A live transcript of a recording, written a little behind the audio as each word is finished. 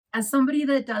As somebody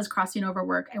that does crossing over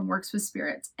work and works with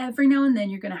spirits, every now and then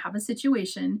you're going to have a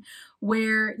situation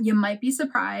where you might be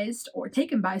surprised or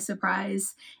taken by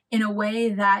surprise in a way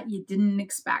that you didn't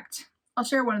expect. I'll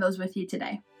share one of those with you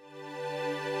today.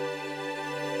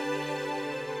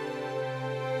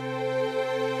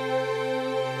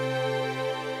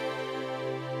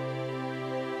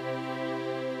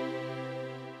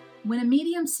 When a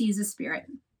medium sees a spirit,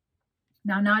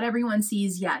 now not everyone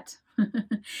sees yet.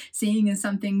 Seeing is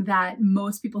something that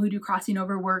most people who do crossing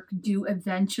over work do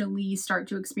eventually start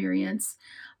to experience.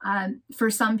 For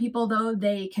some people, though,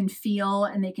 they can feel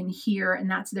and they can hear,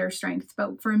 and that's their strength.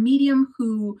 But for a medium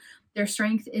who their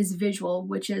strength is visual,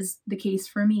 which is the case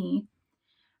for me,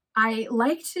 I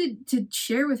like to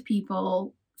share with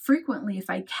people frequently,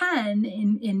 if I can,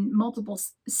 in multiple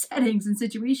settings and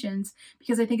situations,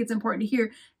 because I think it's important to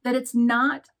hear that it's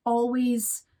not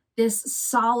always this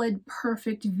solid,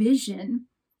 perfect vision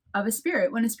of a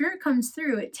spirit. When a spirit comes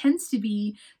through, it tends to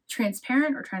be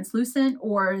transparent or translucent,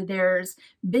 or there's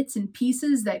bits and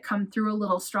pieces that come through a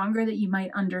little stronger that you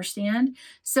might understand.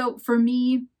 So for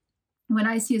me, when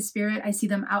I see a spirit, I see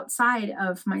them outside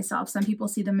of myself. Some people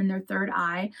see them in their third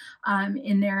eye,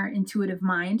 in their intuitive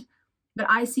mind, but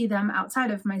I see them outside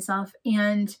of myself.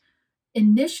 And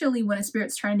initially, when a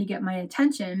spirit's trying to get my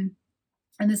attention,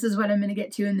 and this is what I'm going to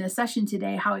get to in this session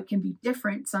today, how it can be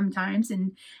different sometimes,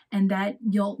 and that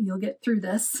you'll get through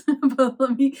this. But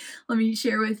let me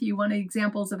share with you one of the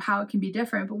examples of how it can be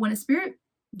different. But when a spirit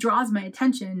draws my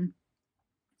attention,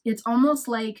 it's almost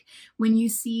like when you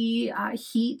see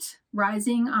heat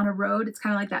rising on a road. It's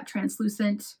kind of like that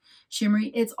translucent,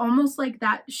 shimmery. It's almost like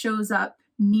that shows up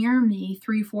near me,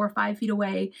 3, 4, 5 feet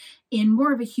away, in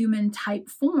more of a human type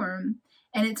form.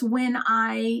 And it's when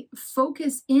I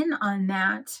focus in on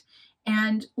that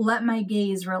and let my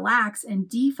gaze relax and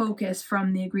defocus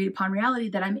from the agreed upon reality,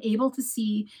 that I'm able to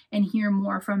see and hear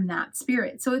more from that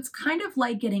spirit. So it's kind of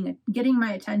like getting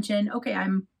my attention. Okay,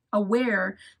 I'm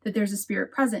aware that there's a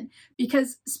spirit present,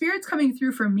 because spirits coming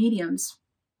through for mediums,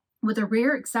 with a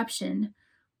rare exception,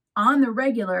 on the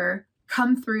regular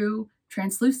come through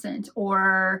translucent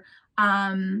or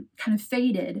kind of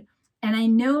faded. And I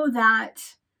know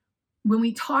that when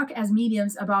we talk as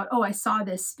mediums about, oh, I saw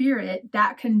this spirit,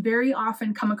 that can very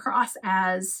often come across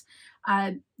as,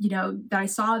 that I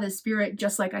saw this spirit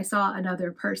just like I saw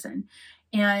another person.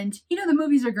 And, the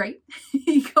movies are great.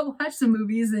 You go watch some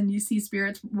movies and you see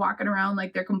spirits walking around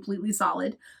like they're completely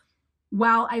solid.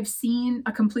 While I've seen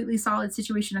a completely solid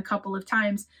situation a couple of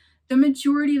times, the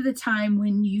majority of the time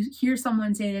when you hear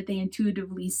someone say that they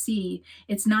intuitively see,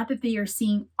 it's not that they are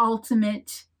seeing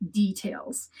ultimate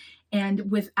details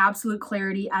and with absolute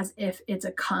clarity, as if it's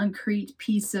a concrete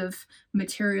piece of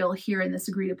material here in this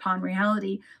agreed upon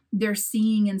reality. They're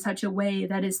seeing in such a way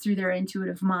that is through their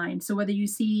intuitive mind. So whether you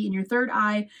see in your third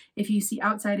eye, if you see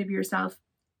outside of yourself,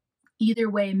 either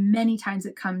way, many times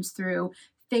it comes through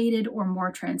faded or more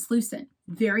translucent.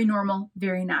 Very normal,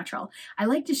 very natural. I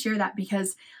like to share that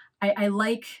because I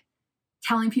like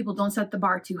telling people, don't set the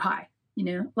bar too high.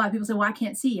 A lot of people say, well, I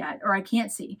can't see yet, or I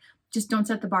can't see. Just don't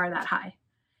set the bar that high.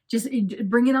 Just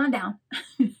bring it on down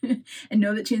and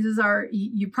know that chances are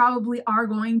you probably are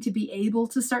going to be able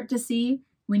to start to see.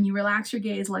 When you relax your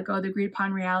gaze, let go of the agreed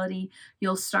upon reality,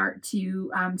 you'll start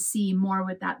to see more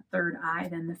with that third eye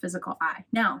than the physical eye.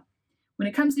 Now, when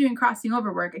it comes to doing crossing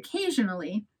over work,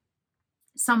 occasionally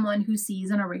someone who sees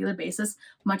on a regular basis,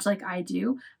 much like I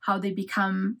do, how they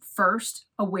become first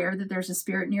aware that there's a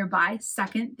spirit nearby.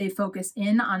 Second, they focus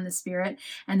in on the spirit.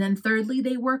 And then thirdly,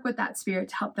 they work with that spirit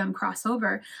to help them cross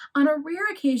over. On a rare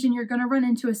occasion, you're going to run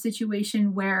into a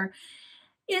situation where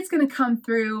it's going to come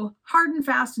through hard and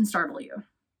fast and startle you.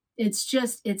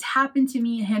 It's happened to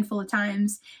me a handful of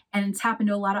times, and it's happened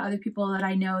to a lot of other people that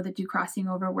I know that do crossing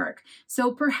over work.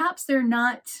 So perhaps they're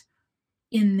not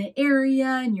in the area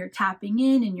and you're tapping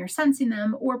in and you're sensing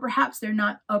them, or perhaps they're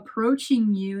not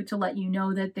approaching you to let you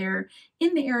know that they're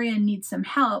in the area and need some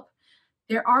help.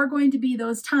 There are going to be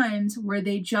those times where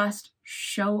they just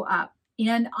show up.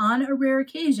 And on a rare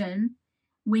occasion,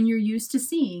 when you're used to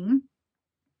seeing,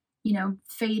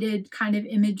 faded kind of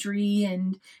imagery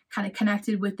and kind of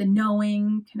connected with the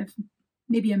knowing, kind of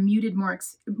maybe a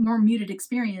more muted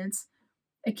experience,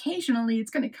 occasionally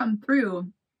it's going to come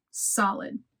through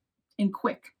solid and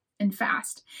quick and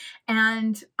fast.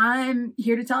 And I'm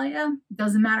here to tell you,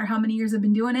 doesn't matter how many years I've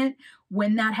been doing it,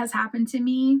 when that has happened to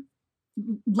me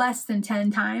less than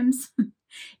 10 times,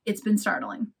 it's been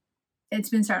startling. It's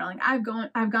been startling. I've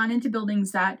gone into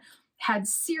buildings that had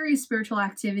serious spiritual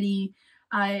activity,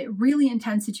 really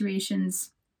intense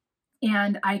situations,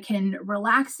 and I can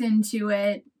relax into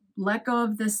it, let go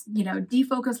of this,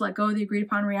 defocus, let go of the agreed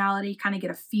upon reality, kind of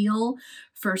get a feel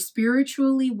for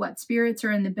spiritually what spirits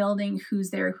are in the building,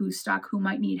 who's there, who's stuck, who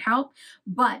might need help.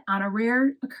 But on a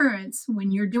rare occurrence,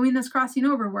 when you're doing this crossing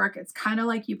over work, it's kind of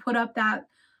like you put up that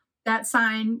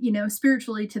sign,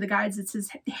 spiritually to the guides that says,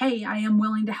 hey, I am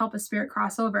willing to help a spirit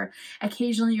cross over.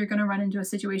 Occasionally you're going to run into a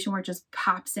situation where it just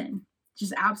pops in,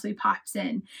 just absolutely pops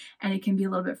in, and it can be a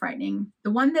little bit frightening.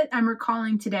 The one that I'm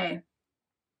recalling today,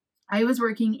 I was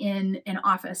working in an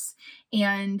office,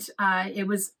 and I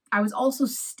was also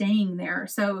staying there.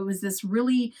 So it was this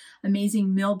really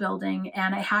amazing mill building,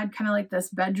 and I had kind of like this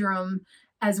bedroom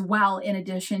as well, in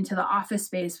addition to the office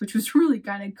space, which was really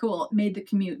kind of cool. It made the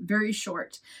commute very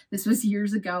short. This was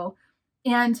years ago.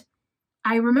 And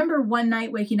I remember one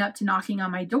night waking up to knocking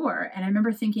on my door, and I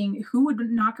remember thinking,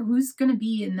 who's going to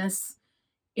be in this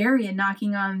area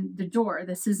knocking on the door?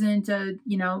 This isn't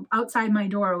outside my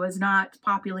door was not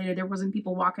populated. There wasn't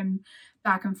people walking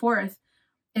back and forth.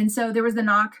 And so there was the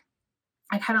knock.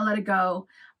 I kind of let it go.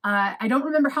 I don't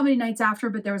remember how many nights after,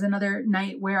 but there was another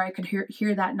night where I could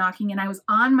hear that knocking, and I was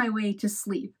on my way to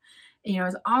sleep. I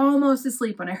was almost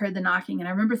asleep when I heard the knocking, and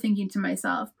I remember thinking to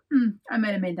myself, I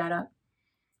might have made that up.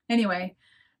 Anyway,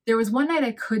 there was one night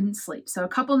I couldn't sleep. So a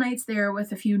couple nights there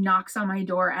with a few knocks on my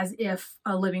door, as if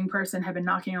a living person had been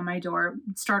knocking on my door,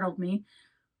 startled me.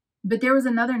 But there was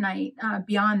another night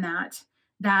beyond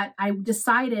that I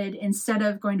decided, instead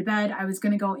of going to bed, I was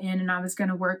going to go in and I was going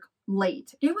to work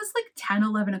late. It was like 10,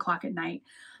 11 o'clock at night.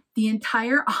 The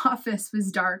entire office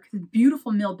was dark.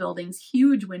 Beautiful mill buildings,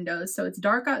 huge windows. So it's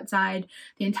dark outside.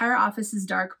 The entire office is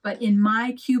dark. But in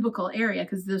my cubicle area,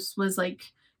 because this was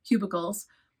like cubicles,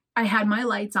 I had my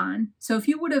lights on. So if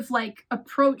you would have like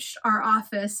approached our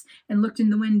office and looked in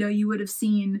the window, you would have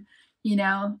seen,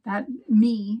 that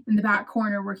me in the back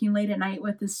corner working late at night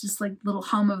with this just like little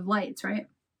hum of lights, right?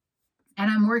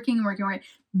 And I'm working.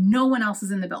 No one else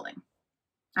is in the building.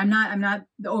 I'm not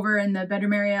over in the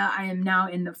bedroom area. I am now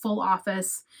in the full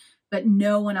office, but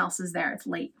no one else is there. It's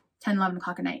late, 10, 11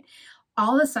 o'clock at night.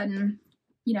 All of a sudden,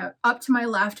 up to my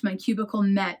left, my cubicle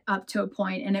met up to a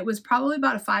point, and it was probably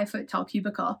about a 5-foot tall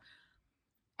cubicle.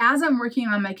 As I'm working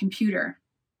on my computer,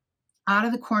 out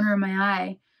of the corner of my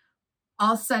eye,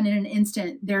 all of a sudden in an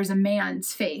instant, there's a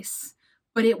man's face,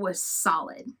 but it was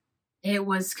solid. It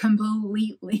was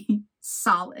completely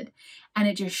solid. And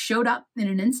it just showed up in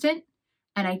an instant.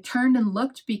 And I turned and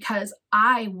looked because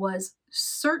I was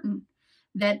certain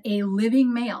that a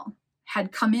living male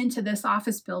had come into this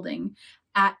office building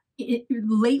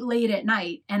late at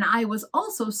night. And I was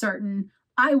also certain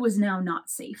I was now not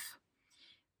safe.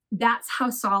 That's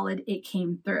how solid it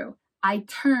came through. I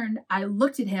turned, I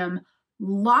looked at him,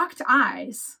 locked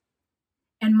eyes,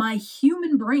 and my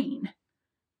human brain,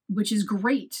 which is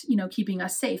great, keeping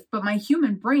us safe, but my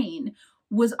human brain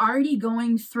was already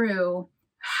going through,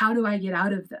 how do I get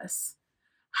out of this?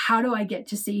 How do I get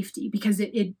to safety? Because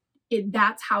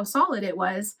that's how solid it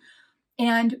was.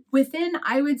 And within,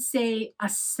 I would say, a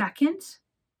second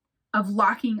of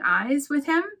locking eyes with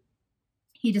him,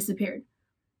 he disappeared.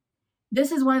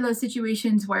 This is one of those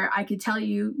situations where I could tell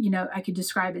you, I could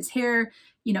describe his hair,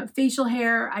 facial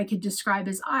hair, I could describe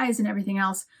his eyes and everything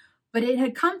else, but it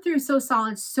had come through so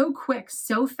solid, so quick,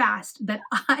 so fast that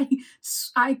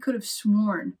I could have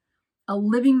sworn a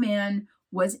living man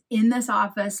was in this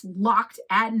office, locked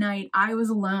at night. I was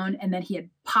alone, and that he had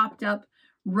popped up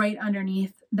right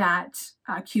underneath that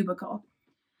cubicle.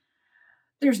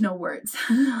 There's no words.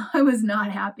 I was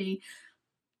not happy.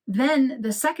 Then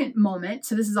the second moment,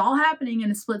 so this is all happening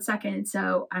in a split second.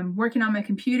 So I'm working on my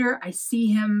computer. I see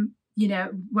him,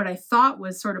 what I thought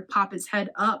was sort of pop his head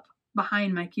up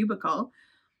behind my cubicle,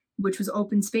 which was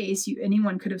open space.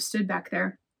 Anyone could have stood back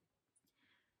there.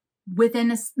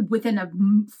 Within a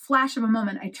flash of a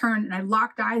moment, I turned and I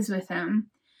locked eyes with him.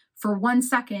 For 1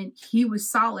 second, he was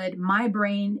solid. My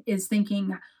brain is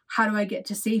thinking, how do I get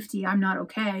to safety? I'm not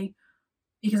okay,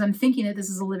 because I'm thinking that this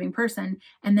is a living person.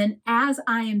 And then as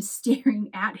I am staring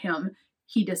at him,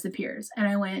 he disappears. And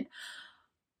I went,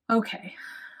 okay,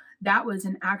 that was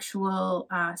an actual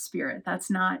spirit. That's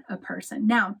not a person.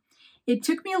 Now, it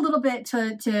took me a little bit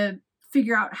to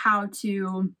figure out how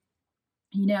to,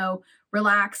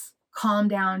 relax, calm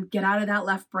down, get out of that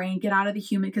left brain, get out of the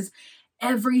human, because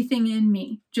everything in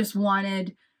me just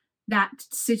wanted that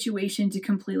situation to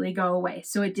completely go away.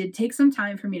 So it did take some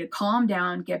time for me to calm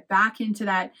down, get back into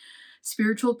that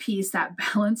spiritual peace, that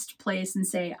balanced place, and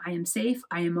say, I am safe,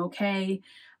 I am okay.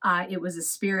 It was a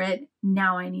spirit.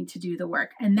 Now I need to do the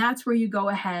work. And that's where you go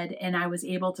ahead. And I was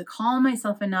able to calm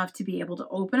myself enough to be able to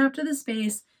open up to the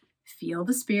space, feel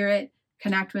the spirit,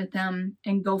 connect with them,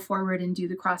 and go forward and do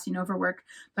the crossing over work.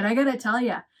 But I got to tell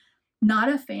you, Not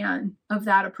a fan of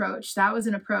that approach. That was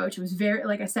an approach. It was very,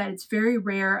 like I said, it's very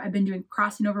rare. I've been doing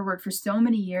crossing over work for so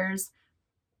many years.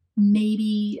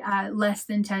 Maybe less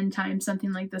than 10 times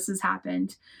something like this has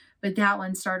happened, but that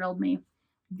one startled me.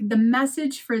 The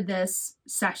message for this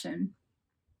session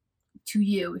to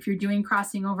you, if you're doing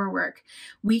crossing over work,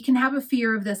 we can have a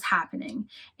fear of this happening.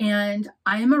 And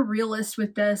I am a realist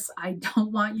with this. I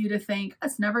don't want you to think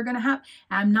it's never going to happen.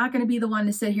 I'm not going to be the one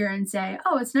to sit here and say,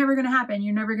 oh, it's never going to happen.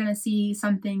 You're never going to see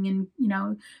something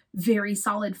in, very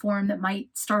solid form that might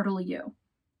startle you.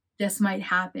 This might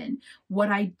happen. What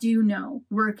I do know,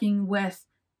 working with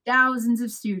thousands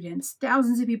of students,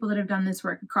 thousands of people that have done this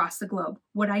work across the globe,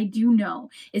 what I do know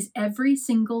is every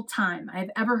single time I've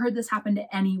ever heard this happen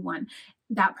to anyone,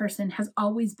 that person has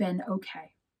always been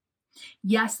okay.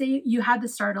 Yes, you had the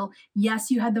startle.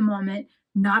 Yes, you had the moment.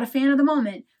 Not a fan of the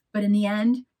moment, but in the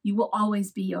end, you will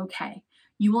always be okay.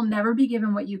 You will never be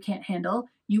given what you can't handle.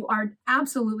 You are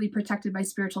absolutely protected by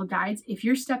spiritual guides. If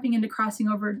you're stepping into crossing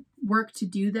over work to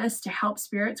do this, to help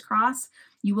spirits cross,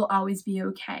 you will always be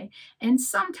okay. And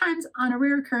sometimes on a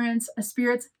rare occurrence, a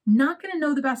spirit's not going to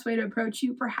know the best way to approach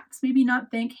you. Perhaps maybe not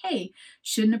think, hey,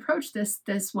 shouldn't approach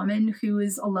this woman who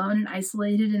is alone and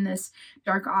isolated in this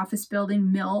dark office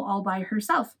building mill all by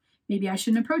herself. Maybe I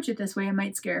shouldn't approach it this way. It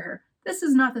might scare her. This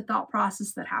is not the thought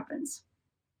process that happens.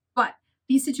 But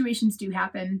these situations do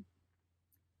happen.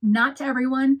 Not to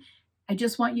everyone. I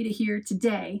just want you to hear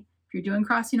today, if you're doing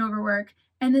crossing over work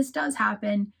and this does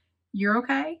happen, you're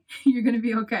okay. You're going to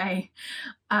be okay.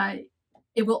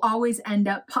 It will always end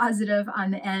up positive on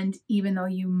the end, even though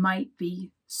you might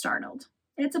be startled.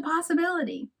 It's a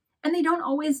possibility. And they don't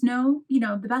always know,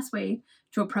 the best way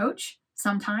to approach.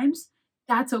 Sometimes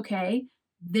that's okay.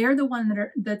 They're the one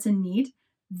that's in need.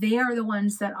 They are the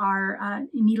ones that are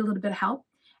need a little bit of help.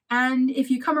 And if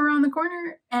you come around the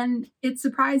corner and it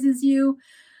surprises you,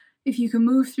 if you can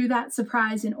move through that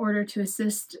surprise in order to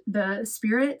assist the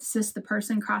spirit, assist the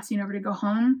person crossing over to go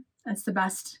home, that's the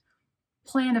best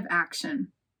plan of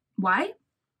action. Why?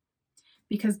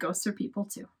 Because ghosts are people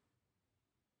too.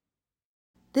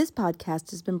 This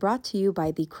podcast has been brought to you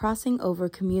by the Crossing Over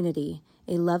Community,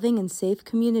 a loving and safe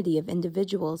community of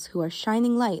individuals who are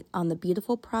shining light on the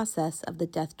beautiful process of the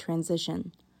death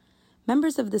transition.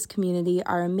 Members of this community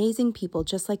are amazing people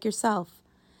just like yourself.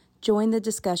 Join the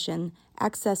discussion,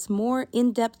 access more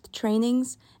in-depth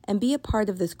trainings, and be a part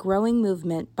of this growing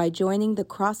movement by joining the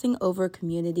Crossing Over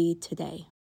community today.